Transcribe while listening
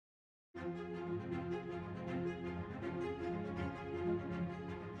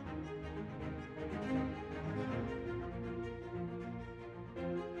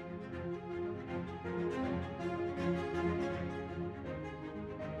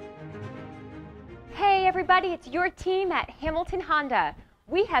everybody, it's your team at Hamilton Honda.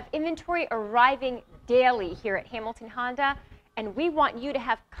 We have inventory arriving daily here at Hamilton Honda, and we want you to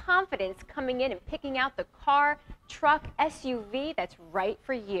have confidence coming in and picking out the car, truck, SUV that's right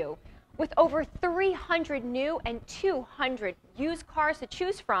for you. With over 300 new and 200 used cars to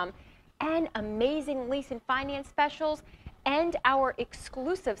choose from, and amazing lease and finance specials, and our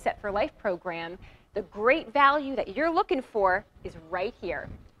exclusive Set for Life program, the great value that you're looking for is right here.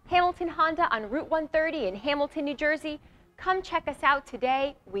 Hamilton Honda on Route 130 in Hamilton, New Jersey. Come check us out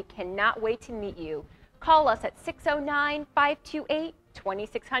today. We cannot wait to meet you. Call us at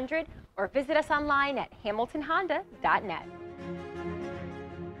 609-528-2600 or visit us online at hamiltonhonda.net.